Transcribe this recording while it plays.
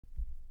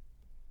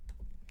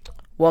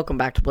Welcome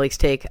back to Blake's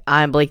Take.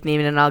 I'm Blake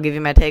Neiman, and I'll give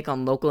you my take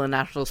on local and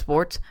national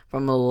sports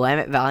from the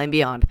Willamette Valley and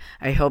beyond.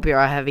 I hope you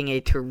are having a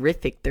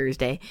terrific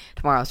Thursday.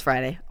 Tomorrow's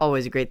Friday,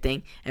 always a great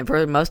thing. And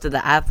for most of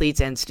the athletes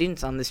and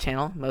students on this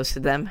channel, most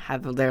of them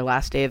have their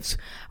last day of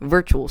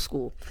virtual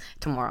school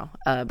tomorrow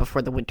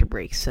before the winter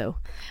break. So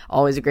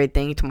always a great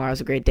thing. Tomorrow's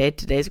a great day.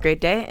 Today's a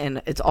great day,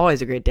 and it's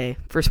always a great day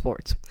for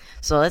sports.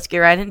 So let's get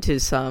right into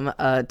some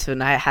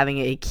tonight, having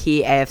a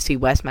key AFC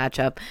West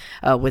matchup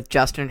with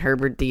Justin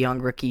Herbert, the young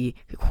rookie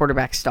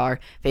quarterback star,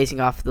 facing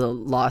off against the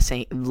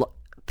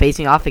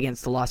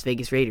Las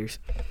Vegas Raiders.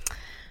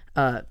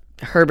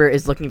 Herbert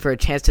is looking for a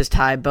chance to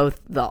tie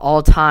both the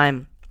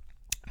all-time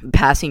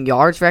passing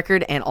yards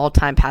record and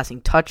all-time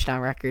passing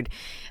touchdown record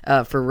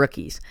for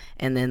rookies.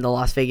 And then the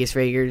Las Vegas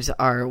Raiders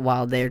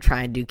while they're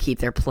trying to keep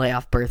their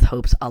playoff berth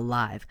hopes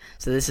alive.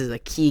 So this is a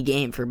key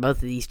game for both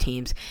of these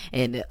teams,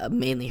 and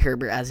mainly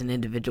Herbert as an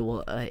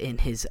individual in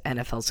his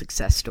NFL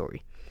success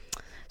story.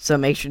 So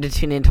make sure to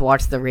tune in to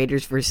watch the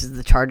Raiders versus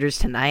the Chargers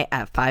tonight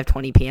at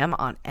 5:20 p.m.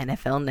 on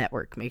NFL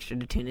Network. Make sure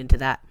to tune into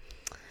that.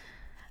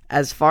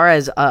 As far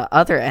as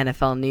other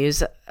NFL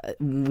news,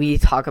 we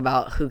talk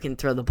about who can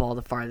throw the ball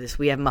the farthest.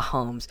 We have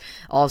Mahomes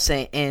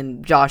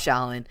and Josh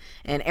Allen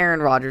and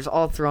Aaron Rodgers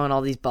all throwing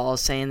all these balls,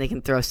 saying they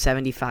can throw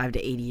 75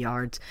 to 80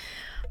 yards.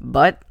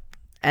 But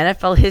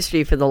NFL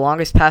history for the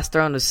longest pass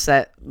thrown was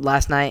set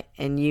last night,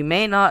 and you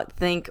may not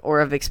think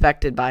or have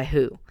expected by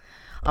who.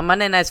 On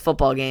Monday night's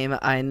football game,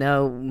 I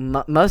know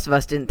most of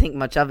us didn't think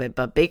much of it,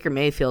 but Baker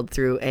Mayfield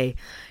threw a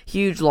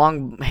huge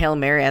long Hail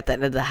Mary at the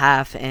end of the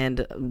half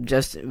and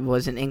just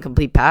was an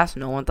incomplete pass.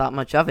 No one thought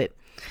much of it.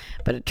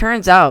 But it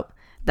turns out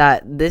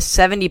that this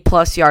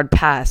 70-plus yard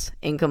pass,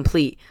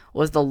 incomplete,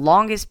 was the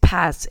longest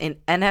pass in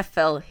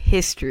NFL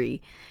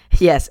history.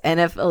 Yes,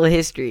 NFL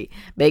history.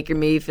 Baker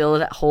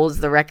Mayfield holds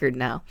the record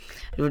now.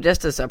 It was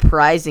just a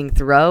surprising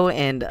throw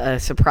and a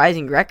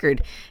surprising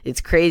record. It's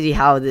crazy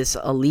how this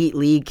elite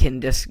league can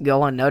just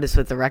go unnoticed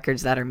with the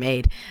records that are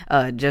made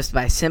just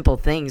by simple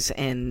things,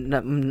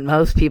 and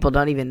most people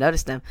don't even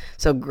notice them.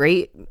 So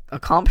great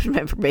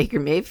accomplishment for Baker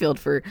Mayfield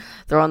for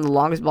throwing the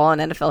longest ball in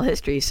NFL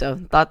history.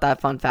 So thought that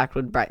fun fact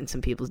would brighten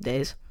some people's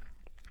days.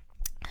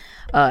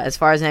 As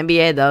far as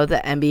NBA, though, the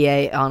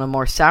NBA, on a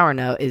more sour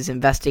note, is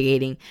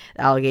investigating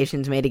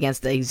allegations made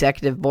against the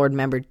executive board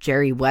member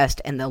Jerry West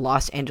and the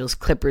Los Angeles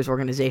Clippers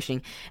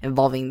organization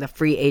involving the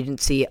free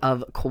agency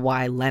of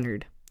Kawhi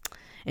Leonard.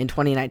 In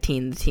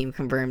 2019, the team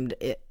confirmed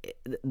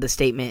the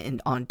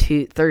statement on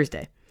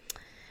Thursday.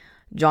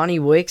 Johnny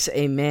Wicks,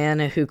 a man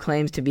who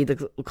claims to be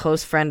the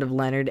close friend of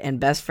Leonard and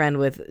best friend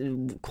with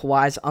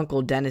Kawhi's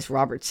uncle Dennis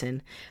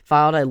Robertson,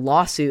 filed a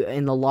lawsuit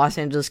in the Los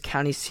Angeles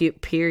County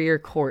Superior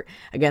Court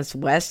against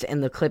West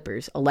and the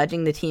Clippers,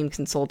 alleging the team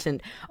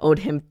consultant owed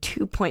him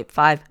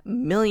 $2.5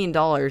 million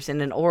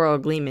in an oral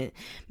agreement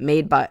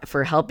made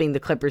for helping the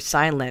Clippers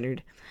sign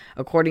Leonard.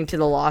 According to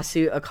the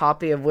lawsuit, a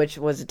copy of which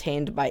was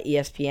obtained by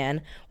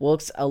ESPN,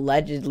 Wilkes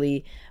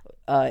allegedly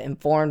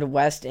informed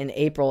West in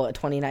April of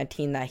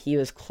 2019 that he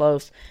was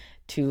close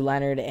to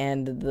Leonard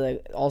and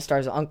the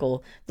All-Star's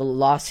uncle. The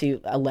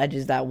lawsuit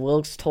alleges that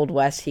Wilkes told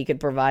West he could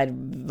provide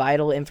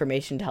vital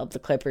information to help the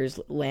Clippers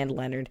land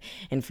Leonard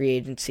in free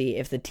agency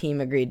if the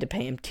team agreed to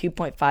pay him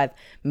 $2.5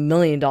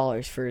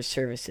 million for his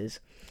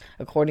services.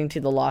 According to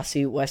the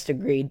lawsuit, West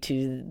agreed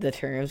to the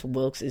terms.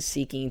 Wilkes is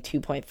seeking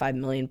 $2.5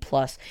 million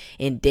plus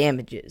in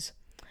damages.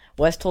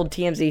 West told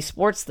TMZ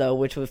Sports, though,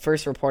 which was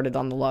first reported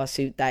on the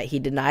lawsuit, that he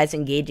denies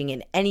engaging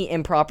in any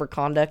improper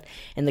conduct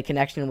in the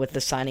connection with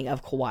the signing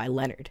of Kawhi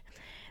Leonard.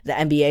 The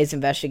NBA's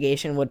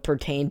investigation would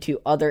pertain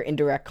to other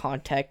indirect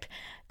contact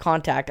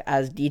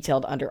as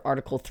detailed under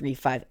Article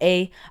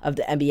 35A of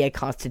the NBA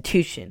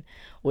Constitution,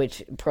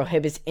 which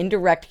prohibits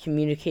indirect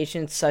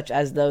communications such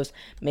as those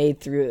made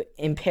through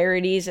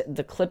imparities.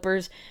 The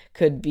Clippers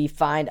could be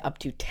fined up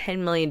to $10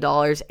 million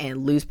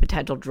and lose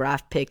potential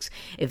draft picks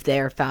if they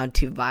are found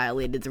to have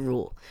violated the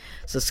rule.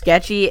 So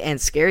sketchy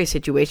and scary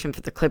situation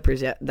for the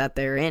Clippers that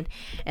they're in.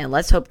 And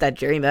let's hope that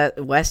Jerry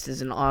West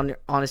is an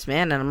honest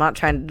man. And I'm not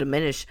trying to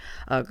diminish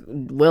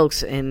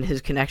Wilkes and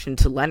his connection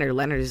to Leonard.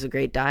 Leonard is a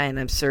great guy, and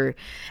I'm sure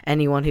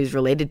anyone who's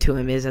related to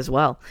him is as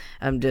well.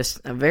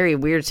 Just a very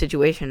weird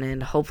situation,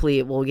 and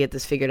hopefully we'll get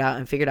this figured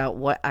out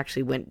what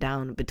actually went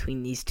down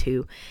between these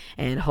two.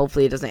 And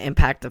hopefully it doesn't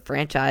impact the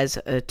franchise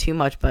too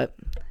much, but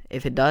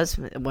if it does,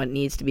 what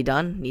needs to be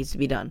done needs to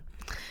be done.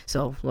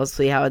 So let's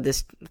see how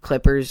this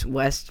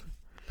Clippers-West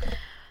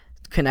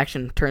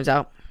connection turns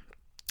out.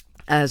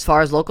 As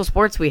far as local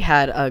sports, we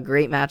had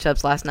great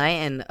matchups last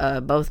night in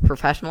both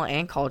professional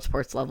and college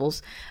sports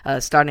levels,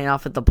 starting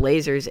off with the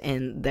Blazers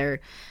in their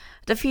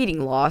defeating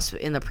loss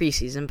in the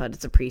preseason, but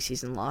it's a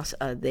preseason loss.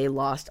 They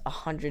lost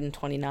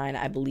 129,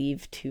 I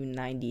believe, to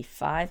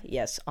 95.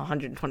 Yes,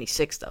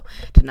 126, though,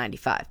 to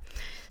 95.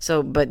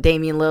 So, but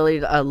Damian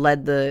Lillard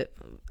led the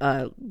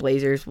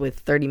Blazers with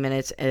 30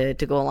 minutes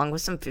to go along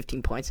with some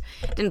 15 points.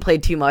 Didn't play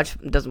too much,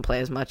 doesn't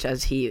play as much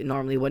as he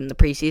normally would in the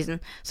preseason,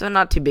 so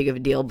not too big of a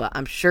deal, but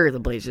I'm sure the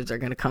Blazers are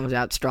going to come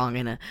out strong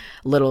in a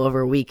little over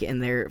a week in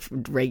their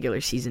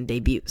regular season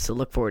debut, so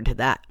look forward to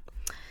that.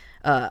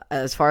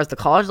 As far as the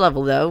college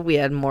level, though, we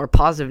had more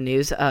positive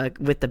news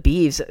with the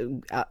Beavs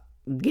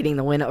getting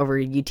the win over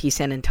UT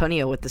San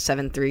Antonio with the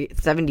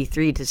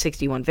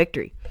 73-61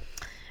 victory.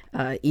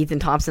 Ethan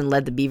Thompson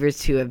led the Beavers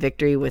to a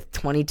victory with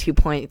 22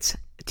 points,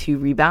 2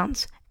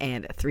 rebounds,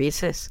 and 3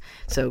 assists.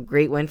 So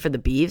great win for the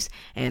Beavs,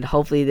 and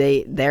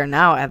hopefully they're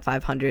now at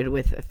 500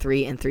 with a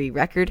 3-3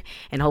 record,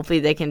 and hopefully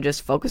they can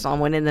just focus on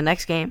winning the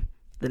next game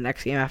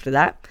after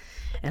that,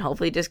 and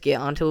hopefully just get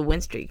onto a win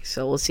streak.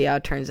 So we'll see how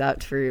it turns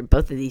out for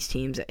both of these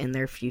teams in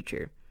their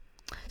future.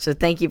 So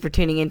thank you for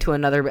tuning in to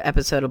another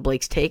episode of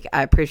Blake's Take.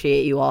 I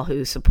appreciate you all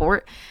who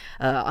support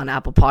on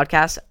Apple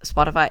Podcasts,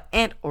 Spotify,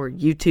 and or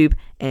YouTube,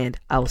 and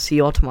I will see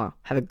you all tomorrow.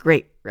 Have a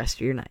great rest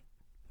of your night.